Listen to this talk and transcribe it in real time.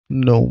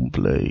Knoam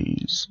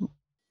plays.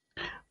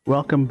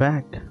 Welcome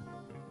back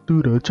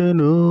to the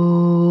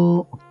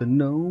channel of the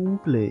Knoam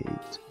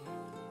plays.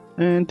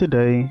 And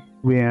today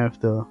we have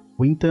the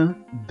winter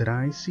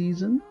dry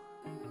season,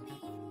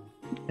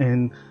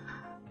 and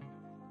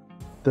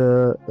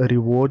the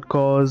reward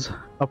cause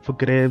up for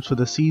grabs for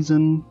the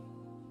season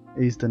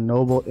is the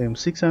Noble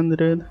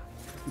M600,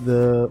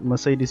 the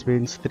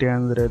Mercedes-Benz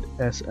 300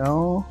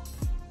 SL,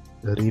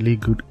 a really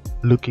good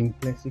looking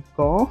classic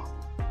car,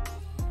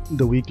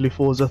 the weekly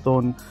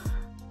Forzathon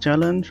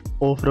challenge,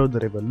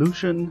 Off-Road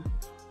Revolution,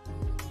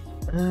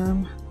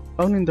 own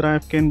and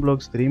drive Ken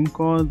Block's dream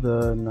car,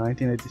 the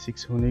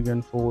 1986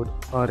 Hoonigan Ford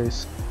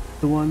RS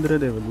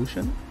 200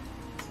 Evolution.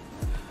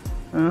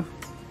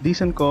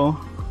 Decent car.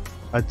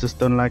 I just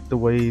don't like the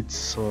way it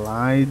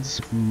slides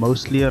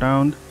mostly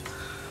around,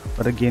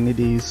 but again, it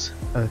is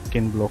a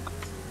Ken Block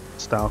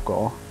style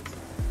car.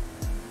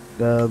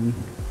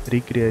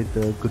 Recreate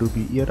the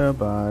groovy era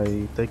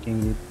by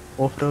taking it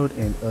off-road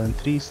and earn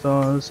 3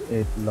 stars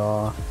at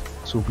La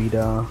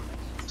Subida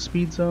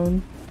speed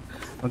zone.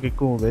 Okay,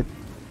 cool, that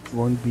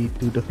won't be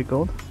too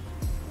difficult.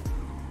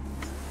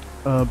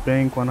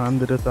 Bank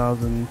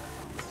 100,000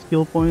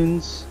 skill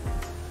points.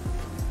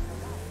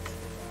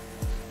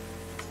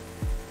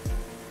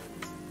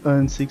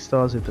 Earn 6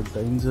 stars at the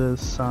danger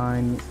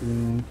sign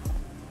in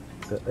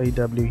the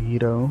AW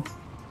Hero.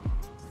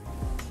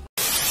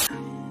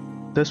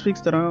 This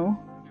week's draw,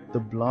 the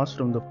blast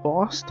from the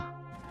past.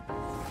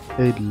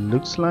 It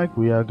looks like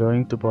we are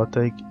going to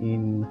partake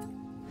in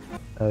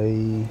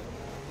a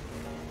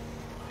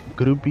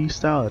Group B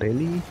style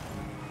rally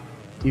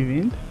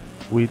event,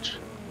 which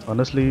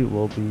honestly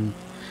will be,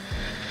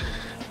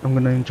 I'm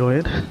gonna enjoy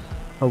it,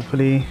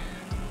 hopefully.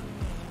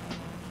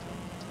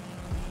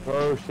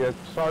 Oh shit,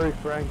 sorry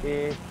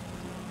Frankie.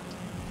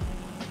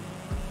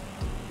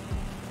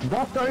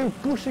 What are you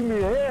pushing me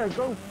here?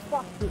 Go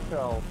fuck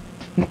yourself.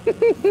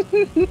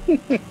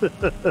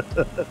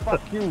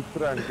 Fuck you,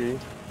 Frankie.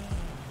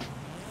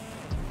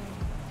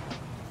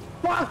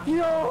 Fuck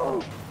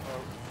you!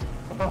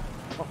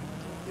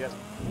 Yes.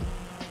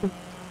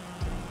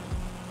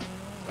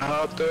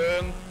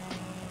 Turn.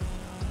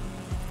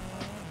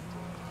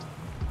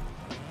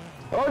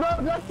 Oh no,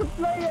 that's the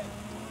player!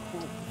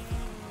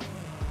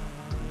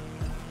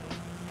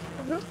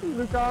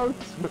 Look out!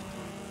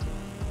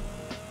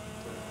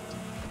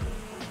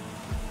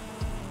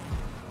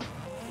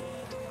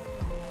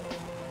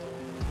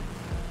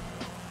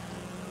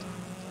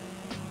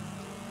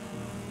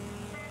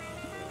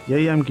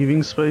 Yeah, I'm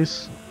giving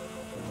space.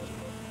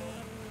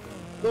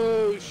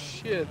 Oh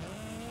shit.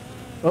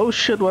 Oh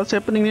shit, what's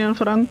happening here in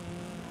front?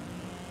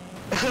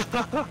 I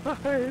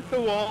hit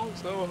the wall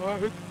so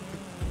hard.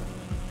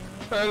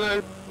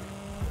 And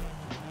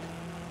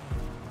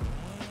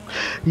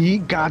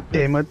God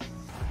damn it.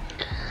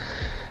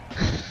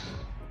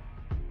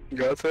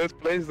 got third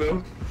place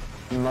though.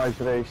 Nice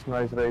race,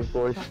 boys.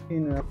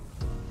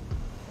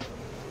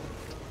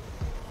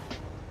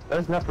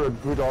 That's never a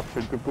good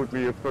option to put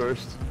me at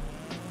first.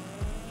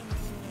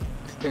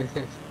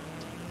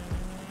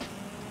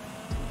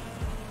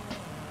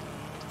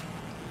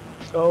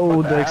 Oh,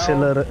 What the the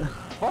accelerator.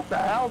 What the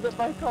hell did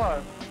my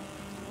car?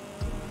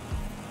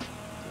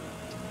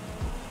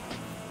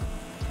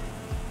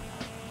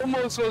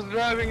 Almost was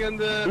driving and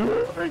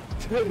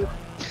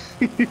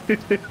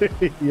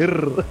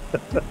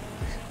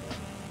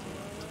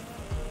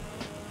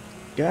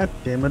God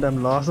damn it,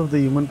 I'm lost of the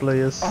human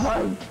players.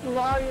 I'm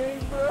flying,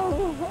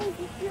 bro! Holy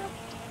shit!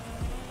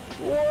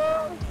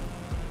 Whoa!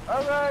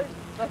 Alright,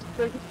 let's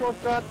take a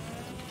shortcut.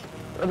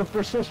 And a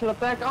precision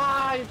attack.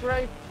 Ah, you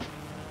brake!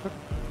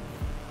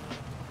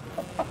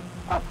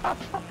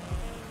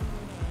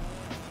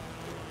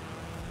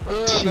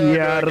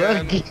 Yeah,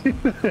 Rocky.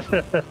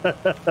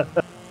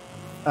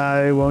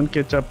 I won't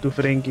catch up to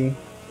Frankie.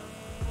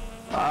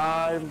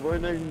 I'm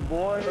winning,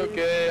 boy!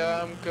 Okay,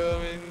 I'm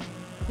coming.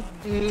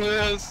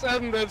 Yes,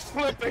 and that's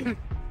flipping.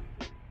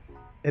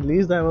 At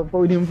least I have a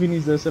podium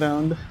finish this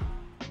round.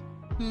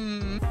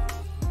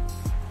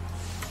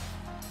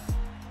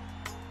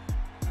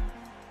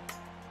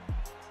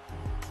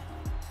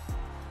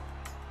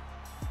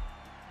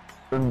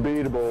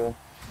 Unbeatable.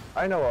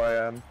 I know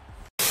I am.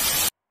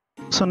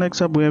 So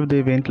next up we have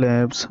the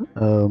Eventlabs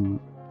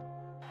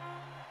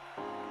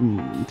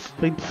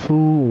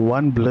Faithful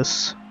One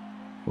Bliss,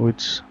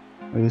 which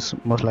is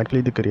most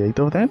likely the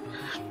creator of that.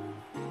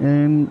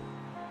 And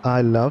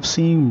I love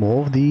seeing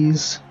more of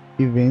these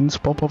events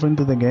pop up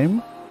into the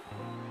game.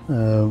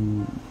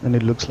 And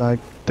it looks like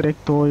Trek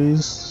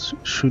Toys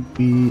should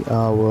be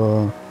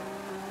our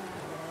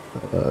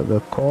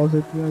the cars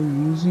that we are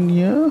using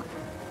here.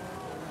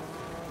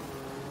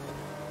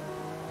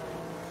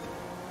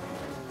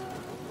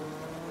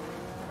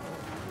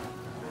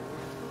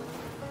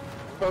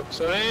 Oh,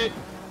 sorry.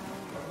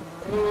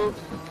 Oh,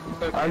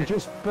 okay. I'm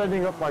just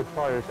spreading up my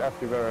tires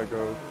everywhere I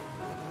go.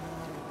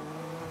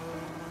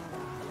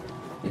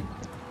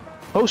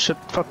 Oh shit,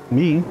 fuck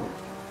me.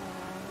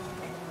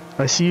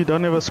 I see you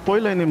don't have a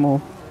spoiler anymore.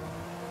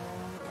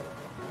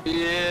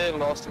 Yeah,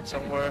 lost it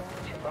somewhere.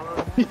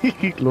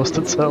 He lost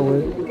it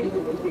somewhere.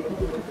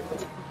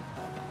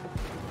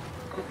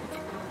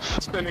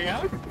 Spinning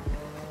out?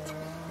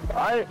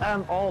 I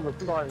am all the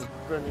time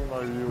spinning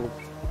my wheels.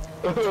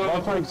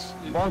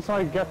 Once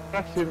I get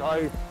traction,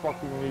 I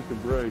fucking need to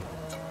brake.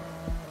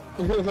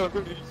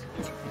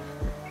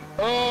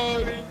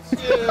 Holy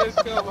shit,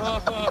 come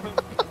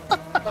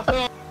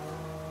on!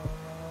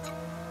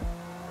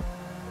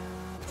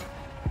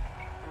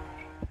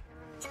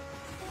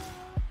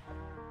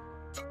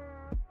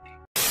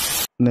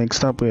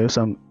 Next up, we have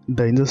some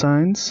danger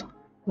signs.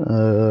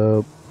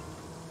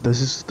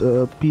 This is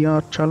the PR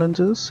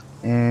challenges,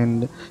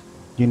 and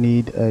you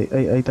need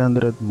a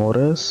 800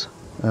 Morris.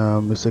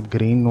 It's a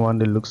green one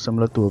that looks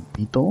similar to a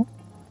beetle.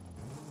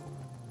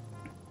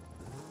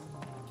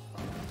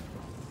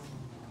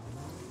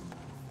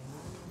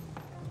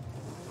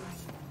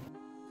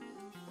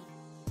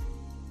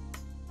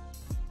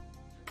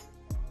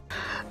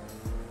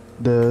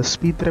 The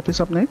speed trap is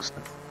up next,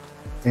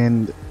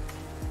 and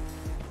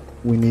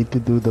we need to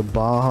do the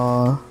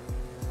Baja.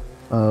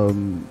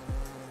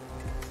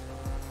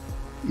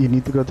 You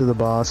need to go to the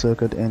Baja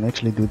circuit and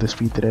actually do the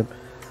speed trap.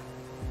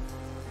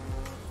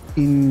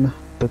 In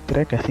the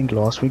track, I think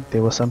last week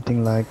there was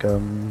something like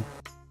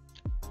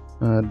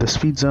the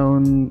speed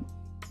zone,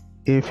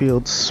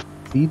 airfield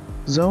speed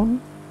zone,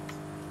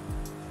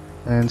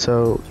 and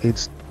so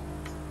it's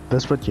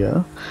this one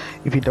here.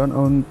 If you don't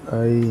own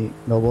a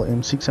Noble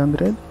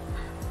M600,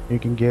 you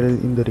can get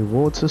it in the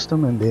reward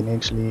system and then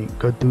actually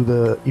go do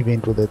the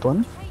event with that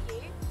one.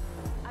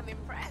 I'm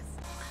impressed.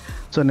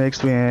 So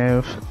next we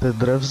have the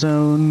drift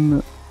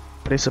zone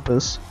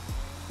precipice,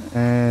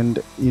 and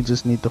you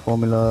just need the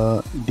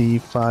formula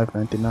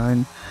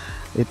D599.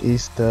 It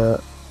is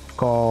the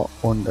car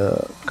on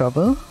the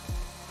cover,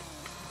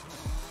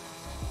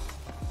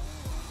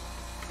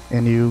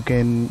 and you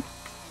can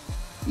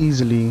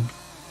easily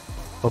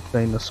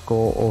obtain a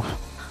score of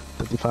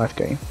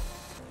 35k.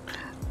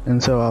 And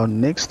so our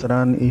next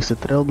run is the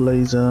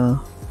Trailblazer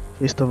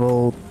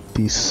Festival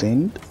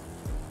Descent,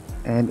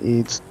 and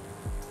it's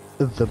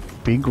the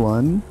big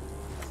one.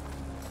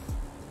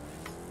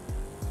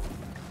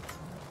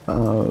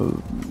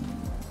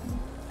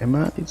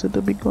 Emma, is it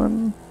the big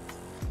one?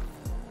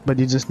 But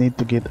you just need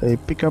to get a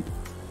pickup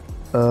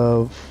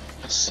of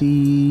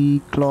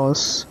C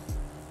class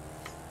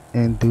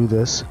and do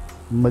this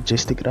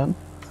majestic run.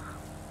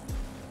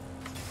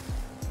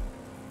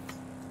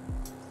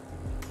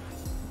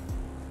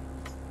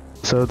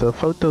 So the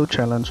photo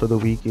challenge for the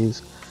week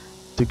is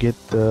to get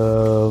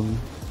the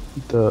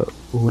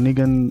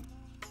Hoonigan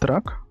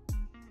truck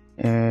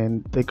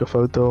and take a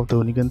photo of the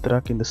Hoonigan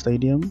truck in the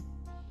stadium.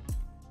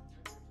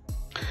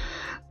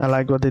 I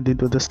like what they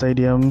did with the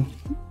stadium.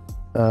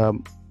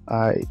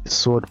 I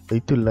saw it way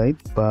too late,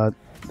 but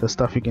the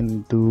stuff you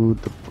can do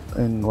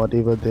and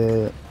whatever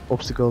the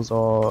obstacles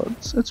are,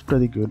 it's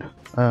pretty good.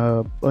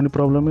 Only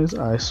problem is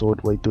I saw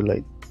it way too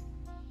late.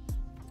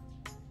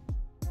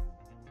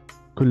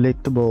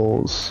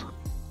 Collectibles.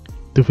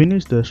 To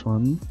finish this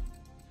one,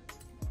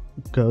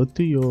 go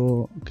to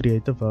your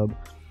creative hub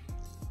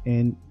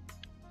and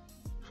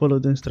follow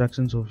the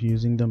instructions of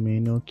using the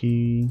manual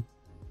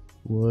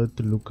keyword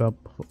to look up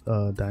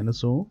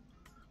dinosaur.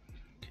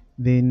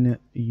 Then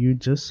you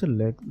just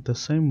select the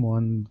same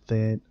one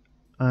that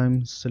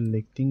I'm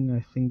selecting.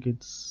 I think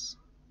it's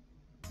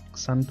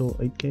Santo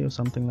 8K or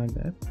something like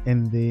that,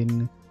 and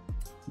then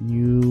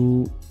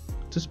you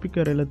just pick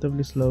a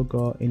relatively slow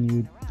car and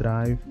you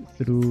drive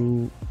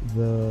through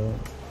the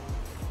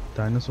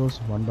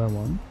dinosaurs one by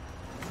one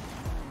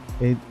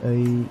at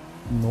a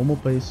normal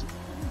pace,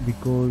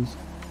 because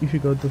if you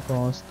go too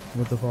fast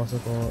with the faster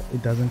car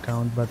it doesn't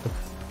count, but the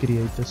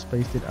creator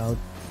spaced it out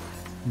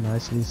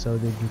nicely so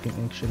that you can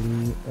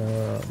actually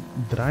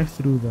drive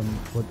through them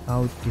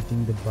without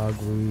getting the bug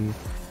where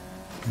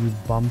you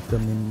bump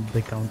them and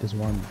they count as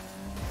one.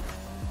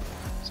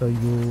 So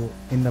you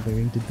end up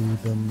having to do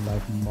them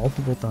like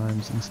multiple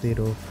times instead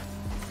of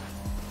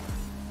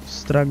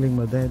struggling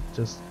with that.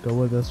 Just go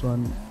with this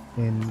one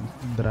and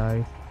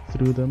drive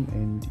through them,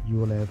 and you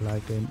will have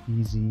like an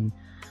easy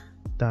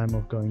time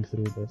of going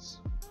through this.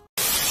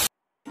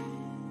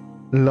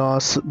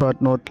 Last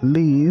but not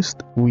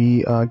least,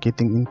 we are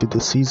getting into the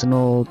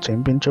seasonal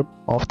championship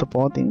after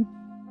party,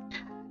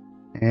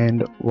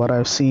 and what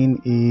I've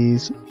seen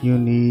is you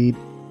need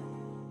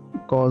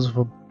cars of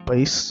a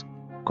base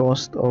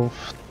cost of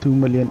 2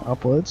 million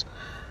upwards.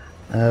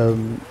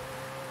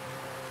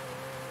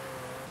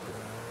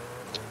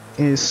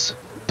 Is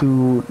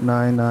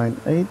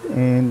 2998,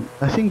 and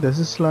I think this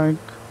is like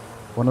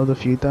one of the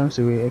few times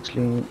that we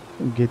actually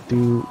get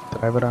to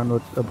drive around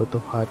with a bit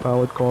of high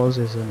powered cars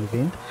as an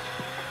event,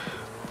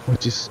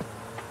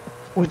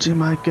 which in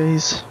my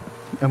case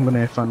I'm gonna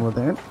have fun with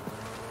that.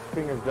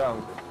 Thing is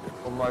down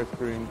on my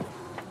screen.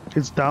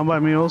 It's down by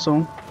me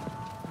also.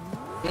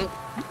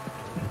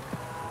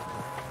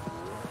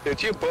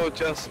 Did you both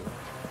just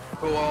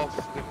go off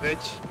the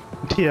bridge?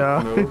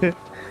 Yeah. No.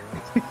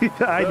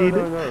 I did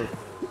it. No.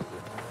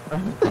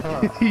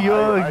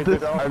 You're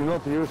I'm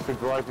not used to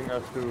driving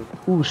F2.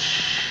 Oh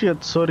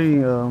shit,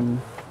 sorry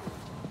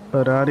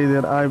Ferrari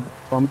that I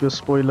bump your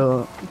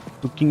spoiler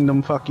to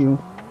Kingdom, fuck you.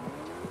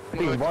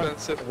 More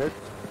expensive.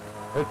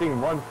 Hitting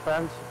one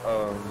fence?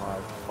 Oh my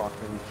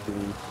fucking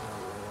jeez.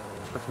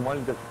 That's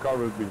money that car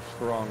will be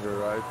stronger,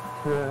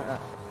 right?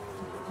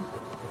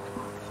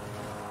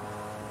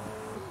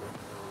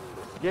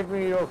 Give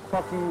me your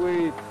fucking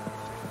weed.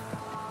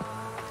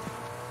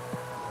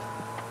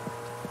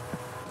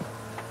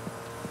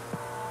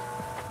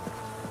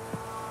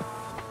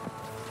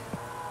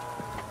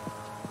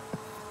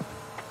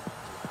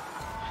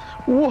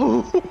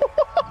 Whoa!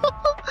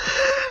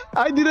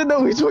 I didn't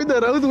know which way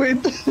the road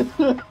went.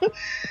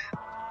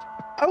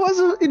 I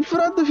was in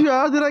front of you.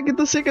 How did I get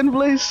the second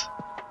place?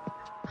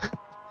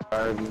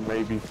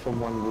 Maybe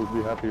someone will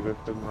be happy with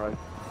him, right?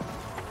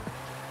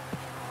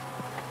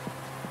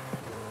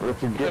 But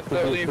if you get to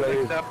Don't new even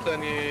players, accept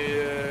any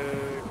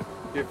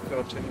gift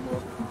cards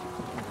anymore.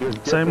 just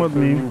get Same to with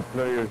me. new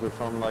players or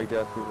something like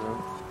that, you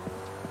know?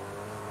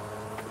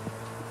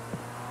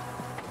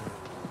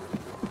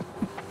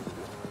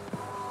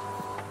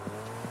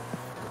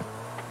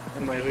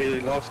 And I really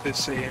love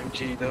this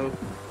AMG though.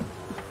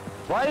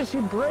 Why is he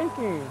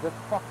braking? That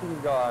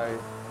fucking guy.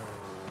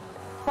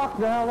 Fuck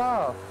the hell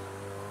off.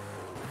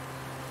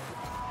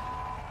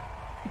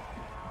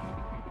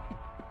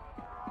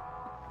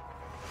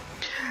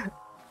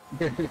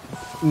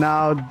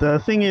 Now the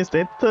thing is,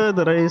 that third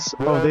race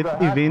of The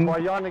that half event,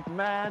 bionic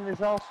man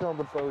is also on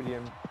the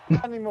podium.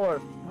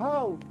 Anymore.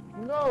 No,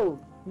 no,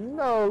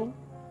 no.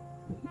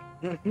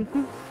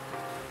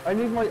 I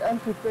need my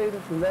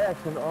amputated legs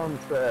and arms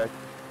back.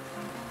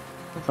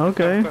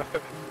 okay.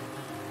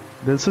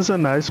 This is a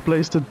nice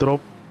place to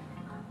drop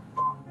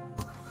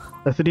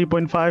a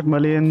 3.5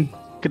 million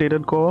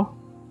credit core.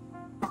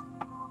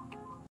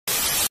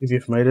 If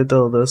you've made it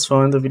till this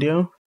far in the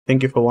video,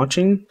 thank you for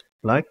watching.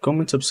 Like,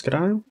 comment,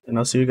 subscribe, and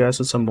I'll see you guys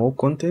with some more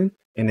content,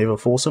 and have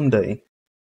a awesome day.